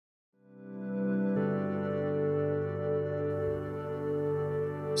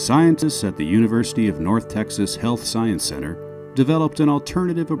Scientists at the University of North Texas Health Science Center developed an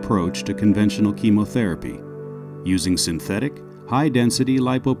alternative approach to conventional chemotherapy, using synthetic, high-density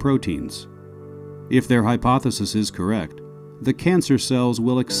lipoproteins. If their hypothesis is correct, the cancer cells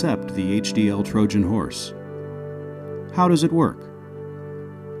will accept the HDL Trojan horse. How does it work?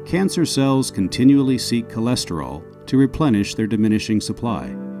 Cancer cells continually seek cholesterol to replenish their diminishing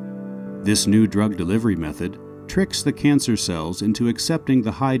supply. This new drug delivery method tricks the cancer cells into accepting the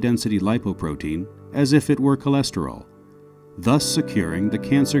high-density lipoprotein as if it were cholesterol, thus securing the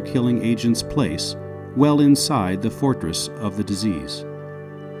cancer-killing agent's place well inside the fortress of the disease.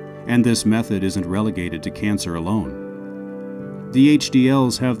 And this method isn't relegated to cancer alone. The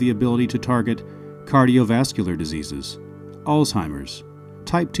HDLs have the ability to target cardiovascular diseases, Alzheimer's,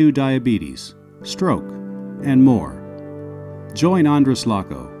 type 2 diabetes, stroke, and more. Join Andras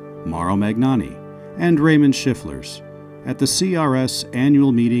Lacko, Mauro Magnani, and Raymond Schiffelers at the CRS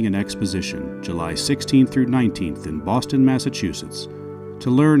Annual Meeting and Exposition, July 16th through 19th in Boston, Massachusetts, to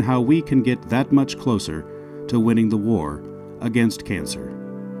learn how we can get that much closer to winning the war against cancer.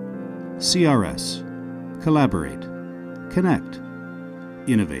 CRS. Collaborate. Connect.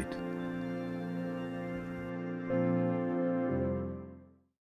 Innovate.